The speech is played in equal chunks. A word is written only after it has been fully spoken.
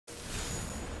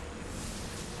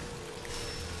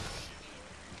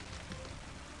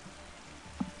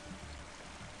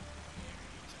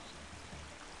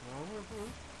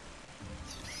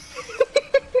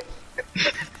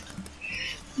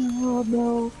Oh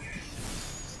no.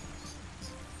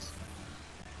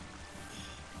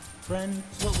 Friend,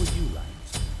 what would you like?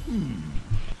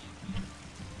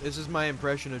 This is my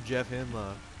impression of Jeff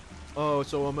Hinlock. Oh,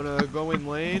 so I'm gonna go in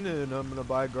lane and I'm gonna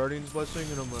buy Guardian's Blessing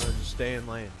and I'm gonna just stay in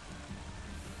lane.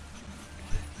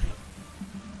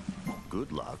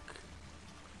 Good luck.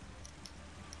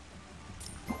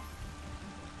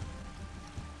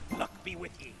 Luck be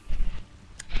with ye.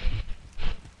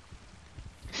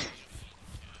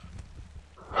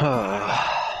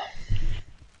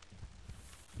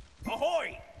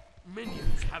 Ahoy!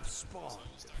 Minions have spawned.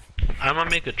 I'm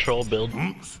gonna make a troll build.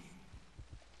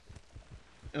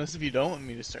 Unless if you don't want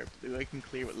me to start blue, I can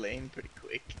clear with lane pretty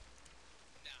quick.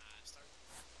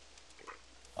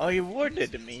 Oh, you warded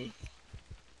it to me.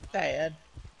 Dad.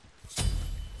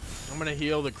 I'm gonna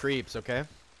heal the creeps, okay?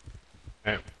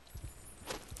 Alright.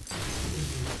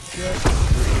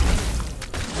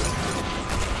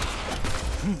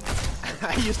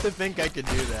 I used to think I could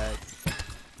do that.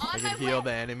 I could heal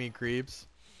the enemy creeps.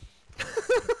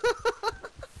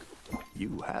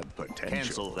 You have potential.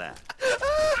 Cancel that.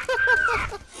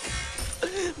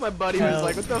 My buddy was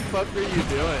like, what the fuck are you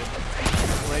doing?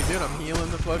 I'm like, dude, I'm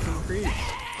healing the fucking creeps.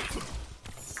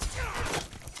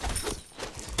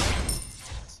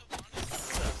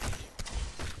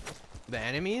 The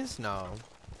enemies? No.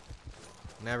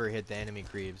 Never hit the enemy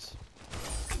creeps.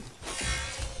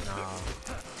 No.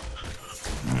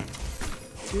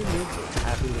 Two lives a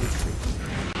happy little tree.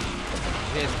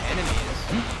 Hit enemies.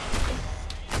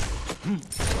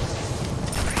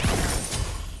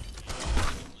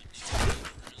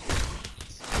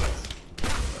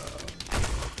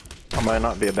 That might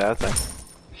not be a bad thing.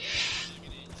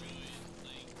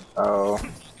 Oh.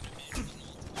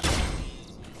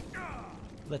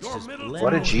 Let's just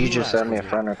What did G just send me a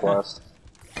friend request?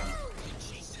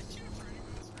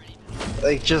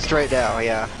 Like just right now,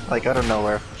 yeah. Like out of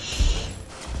nowhere.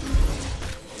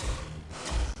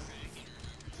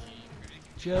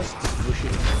 Just push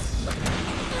it.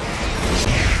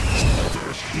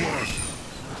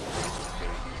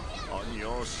 On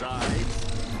your side?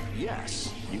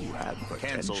 Yes, you have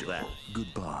potential. Cancel that.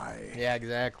 Goodbye. Yeah,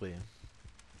 exactly.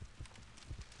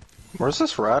 Where's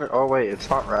this rat? Oh wait, it's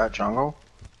not rat jungle.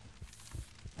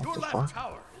 Your What the left fuck?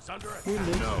 tower is under attack. Who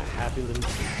lives a happy little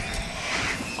tree?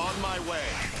 On my way.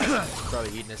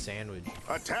 Probably eating a sandwich.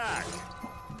 Attack.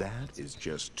 That is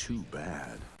just too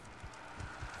bad.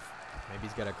 Maybe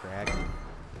he's got a crack.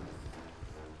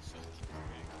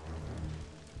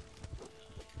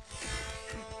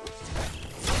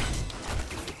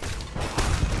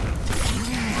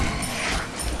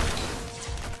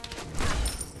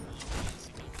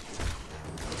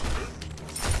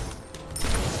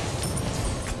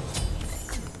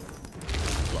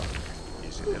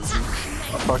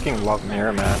 I fucking love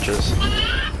mirror matches.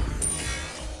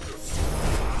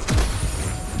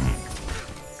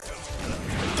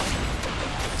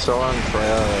 So on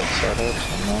Freya that set it,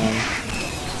 and then...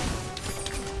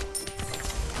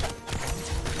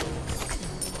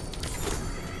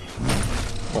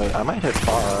 Wait, I might hit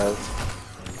 5.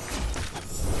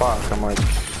 Fuck, I'm like...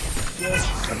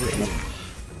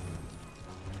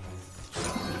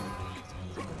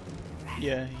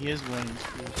 Yeah, he has wings.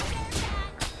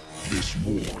 This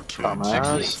war turns in your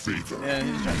Dumbass. favor. Yeah,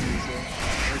 he's trying to use it.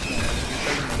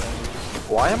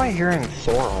 Why am I hearing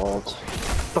Thorald?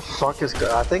 What the fuck is...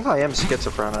 I think I am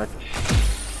schizophrenic.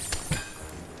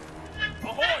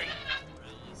 Ahoy!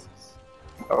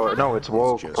 Oh, no, it's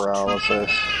woke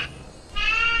paralysis.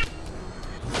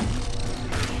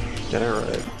 Get it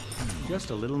right. Just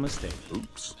a little mistake.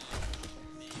 Oops.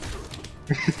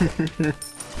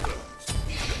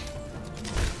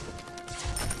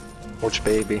 Which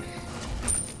baby?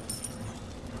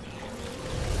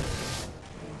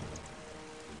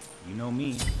 You know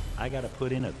me, I gotta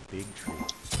put in a big tree.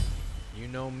 You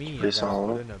know me, I Pretty gotta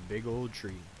solid. put in a big old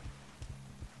tree.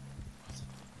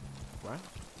 What?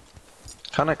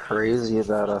 Kinda crazy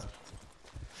that I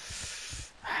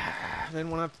didn't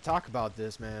want to have to talk about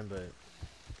this, man, but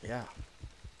yeah.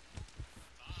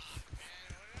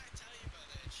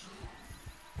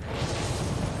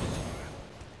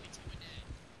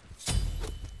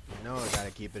 You know I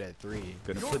gotta keep it at 3.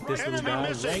 Gonna put this little guy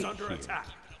right here.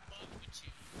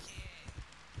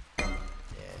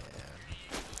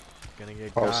 Gonna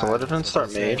get Oh, caught. so what didn't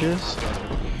start mages?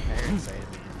 Parents say,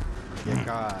 man. Get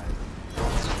caught.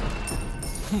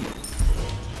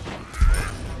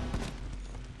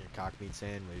 Your cock meat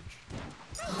sandwich.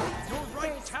 Your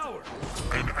right tower.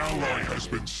 An ally has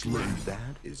been slain.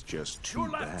 That is just too Your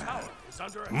left bad. tower is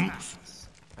under attack.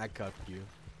 I cucked you.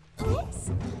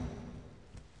 Oops.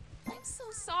 I'm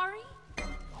so sorry.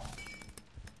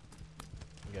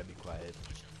 You gotta be quiet.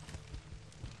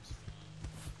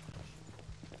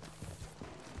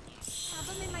 Have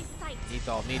them in my sight. Need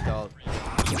ult, need ult.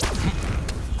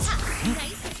 Ha,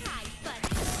 nice try, buddy.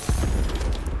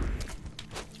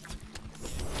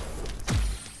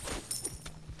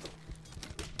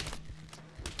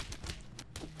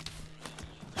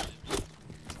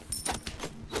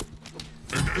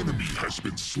 An enemy has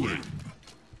been slain.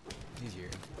 He's here.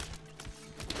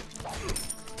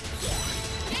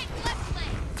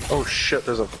 Oh shit,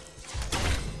 there's a...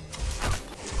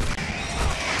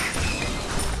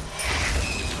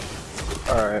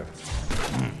 Alright.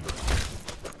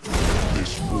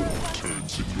 This war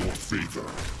turns in your favor.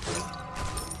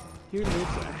 Here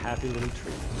lives a happy little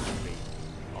tree.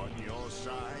 On your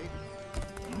side?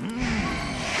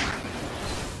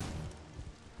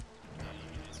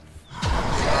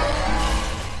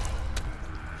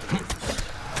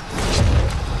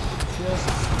 Just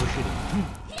push it in.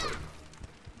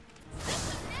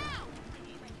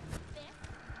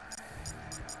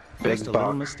 Big Just a little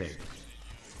buck. mistake.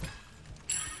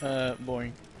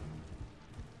 Boring.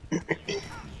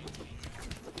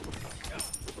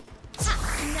 Ha,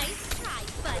 nice try,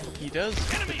 buddy. He does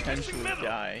potentially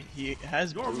die. He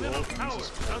has blue ult and he's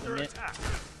just holding it.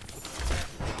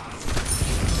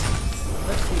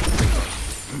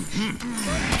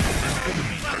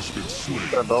 Has been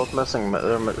slain. They're both missing,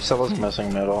 Silla's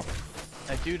missing middle.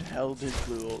 That dude held his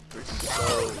blue ult for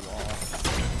so long.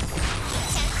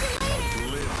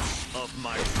 Glimpse of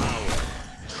my power.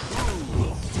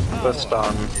 The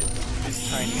stun. His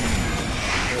tiny.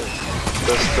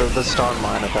 The stun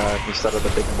line attack instead of the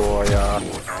big boy,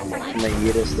 and the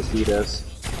Yeetus the fetus.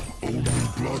 Only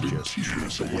blood and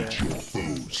tears await your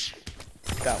foes.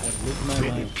 That one. Live my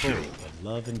life full of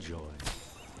love and joy.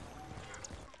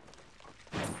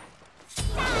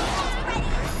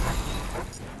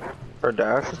 Her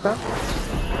dash is down?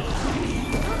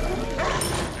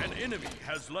 An enemy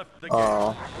has left the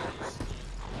Oh.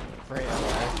 Freya,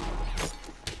 right?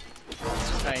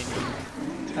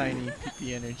 Tiny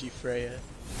PP energy Freya.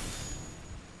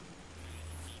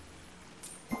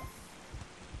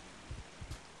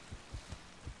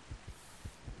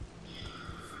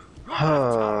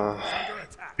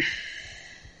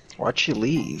 Why'd she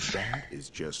leave? That is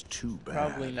just too bad.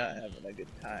 Probably not having a good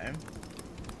time.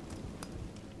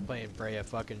 Playing Freya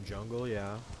fucking jungle,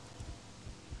 yeah.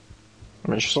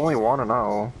 I mean, she's only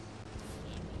 1-0.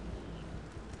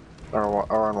 Or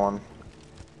on 1.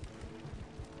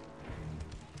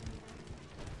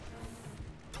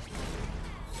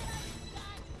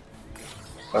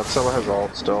 That Scylla has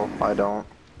ult still. I don't.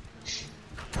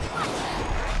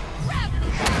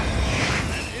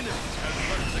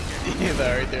 Yeah,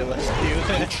 that right there left you.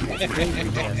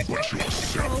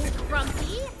 Oh,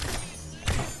 grumpy.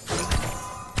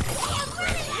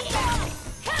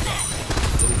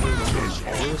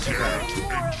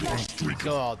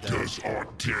 Go all day. Does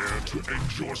Art dare to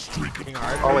end your streak of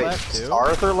Arthur Oh wait, left too?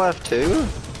 Arthur left too?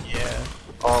 Yeah.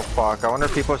 Oh fuck, I wonder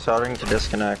if people are starting to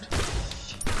disconnect.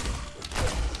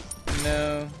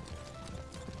 No.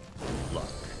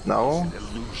 No?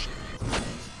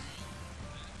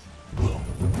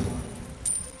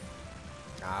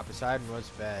 Nah, Poseidon was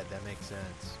fed, that makes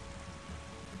sense.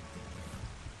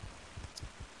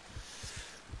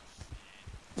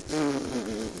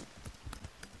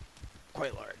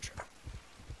 Quite large.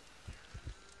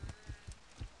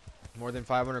 More than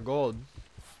 500 gold.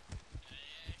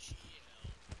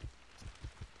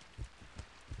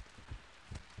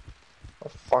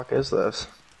 What the fuck is this?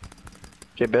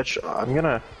 Okay, bitch, I'm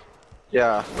gonna...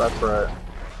 Yeah, that's right.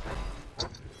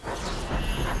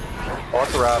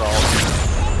 What's the rat all?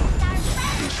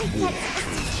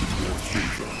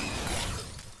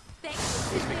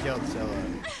 We killed Scylla.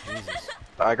 Jesus.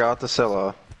 I got the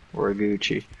Scylla. We're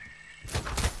Gucci.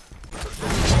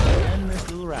 And this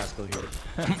little rascal here.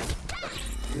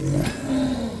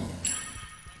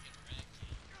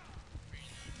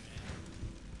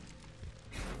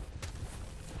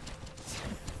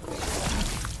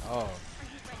 Oh.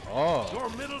 Oh. Your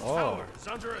middle Oh. tower is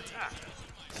under attack.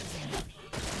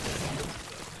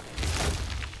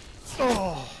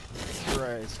 Oh.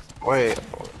 Christ. Wait,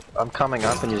 I'm coming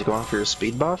up and he's going for your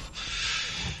speed buff?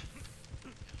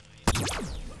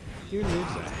 Here lives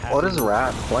a happy What is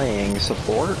Rat playing?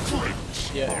 Support?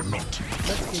 Yeah. are not to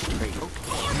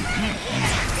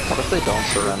What if they don't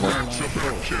surrender?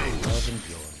 love and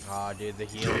joy. Oh, dude, the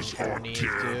healing Does sure Art needs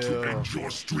dare to to. end your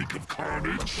streak of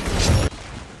carnage?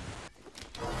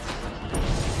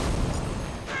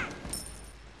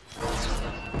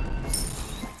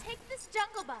 Take this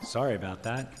jungle buff. Sorry about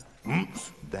that.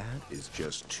 That is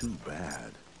just too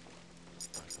bad.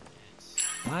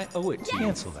 I owe it to you.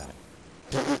 Cancel that.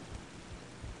 Time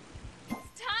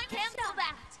cancel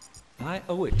that. I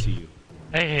owe it to you.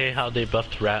 I hate how they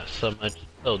buffed Rat so much.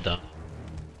 So dumb.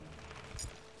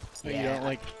 But you don't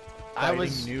like I fighting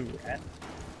was- new rat?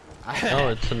 No,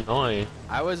 it's annoying.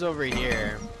 I was over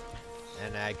here,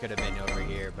 and I could have been over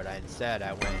here, but instead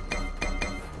I went.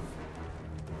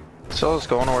 Solo's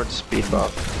going towards speed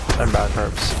buff and bad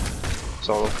herbs.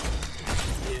 Solo.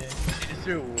 Yeah, he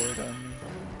threw a ward on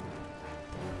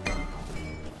me.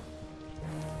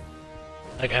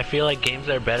 Like, I feel like games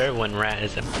are better when Rat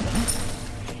isn't.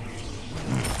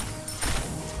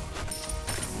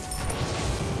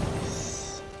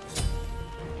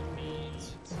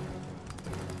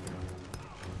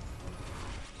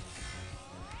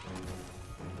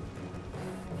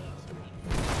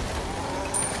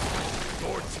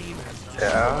 Your team has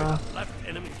Yeah. left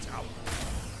enemy tower.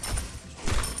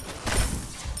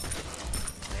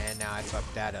 And now I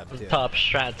fucked that up too. Top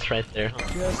strats right there.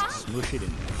 Just smush it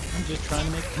in. I'm just trying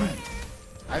to make friends.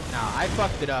 I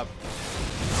fucked it up.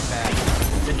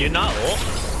 Bad. Did you not ult?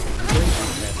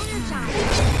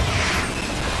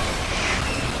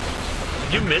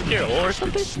 Did you miss your ult or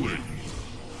something? Slain.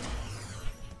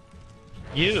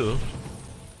 You.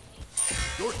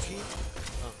 Your team.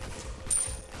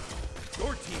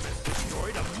 Your team has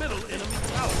destroyed a middle enemy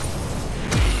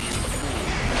tower.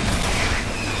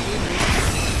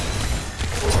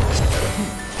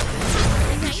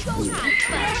 Nice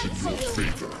try, buddy.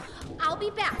 Favor. I'll be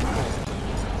back.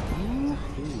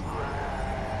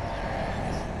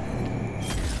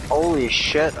 Holy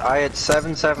shit, I had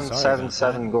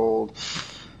 7777 gold.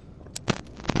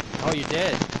 Oh, you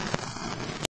did?